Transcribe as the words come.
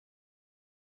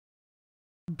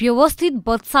व्यवस्थित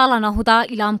बधशाला नहुँदा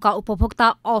इलामका उपभोक्ता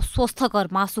अस्वस्थकर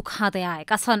मासु खाँदै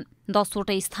आएका छन्।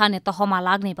 10वटै स्थानीय तहमा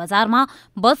लाग्ने बजारमा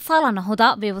बधशाला नहुँदा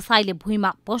व्यवसायीले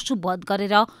भुइँमा पशु वध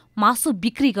गरेर मासु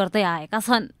बिक्री गर्दै आएका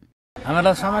छन्।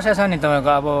 हामीलाई समस्या छ नि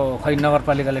तपाईको, अब खै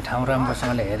नगरपालिकाले ठाउँ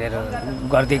राम्रोसँगले हेरेर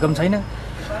गरिदिएको पनि छैन।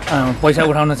 पैसा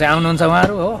उठाउन चाहिँ आउनुहुन्छ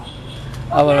उहाँहरू हो,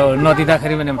 अब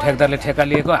नदिँदाखेरि पनि ठेकदारले ठेक्का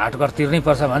लिएको हाटकर तिर्नै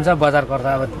पर्छ भन्छ, बजार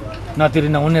गर्दा अब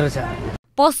नतिर्न हुने रहेछ।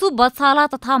 पशु बधशाला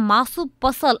तथा मासु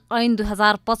पसल ऐन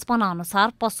 2055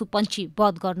 अनुसार पशुपन्छी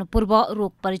वध गर्नु पूर्व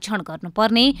रोग परीक्षण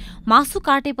गर्नुपर्ने, मासु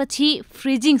काटेपछि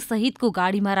फ्रिजिङ सहितको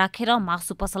गाडीमा राखेर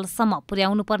मासु पसलसम्म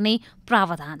पुर्याउनु पर्ने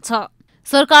प्रावधान छ।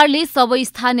 सरकारले सबै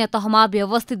स्थानीय तहमा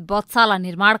व्यवस्थित बधशाला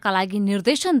निर्माणका लागि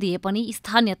निर्देशन दिए पनि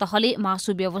स्थानीय तहले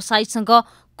मासु व्यवसायीसँग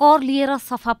कर लिएर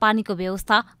सफा पानीको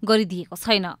व्यवस्था गरिदिएको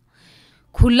छैन।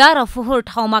 खुल्ला र फोहोर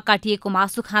ठाउँमा काटिएको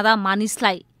मासु खाँदा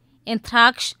मानिसलाई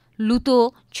एन्थ्राक्स, लुतो,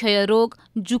 क्षयरोग,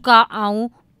 जुका आउँ,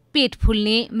 पेट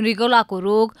फुल्ने, मृगौलाको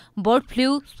रोग, बर्ड फ्लू,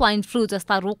 स्वाइन फ्लू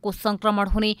जस्ता रोगको संक्रमण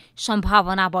हुने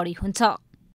सम्भावना बढी हुन्छ।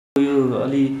 यो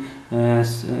अलि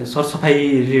सरसफाइ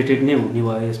रिलेटेड नै हुने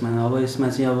भयो यसमा। अब यसमा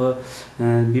चाहिँ अब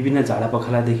विभिन्न झाडा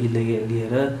पखालादेखि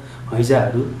लिएर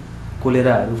हैजाहरू,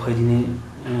 कोलेराहरू फैलिने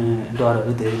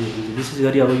डरहरू धेरै देखिन्छ। विशेष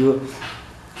गरी अब यो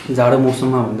जाडो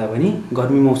मौसममा भन्दा पनि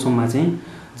गर्मी मौसममा चाहिँ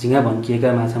झिँगा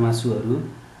भन्किएका माछा मासुहरू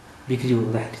बिक्री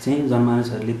हुँदाखेरि चाहिँ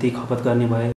जनमानसहरूले त्यही खपत गर्ने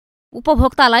भए।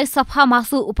 उपभोक्तालाई सफा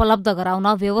मासु उपलब्ध गराउन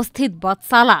व्यवस्थित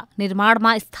बधशाला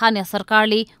निर्माणमा स्थानीय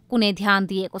सरकारले कुनै ध्यान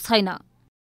दिएको छैन।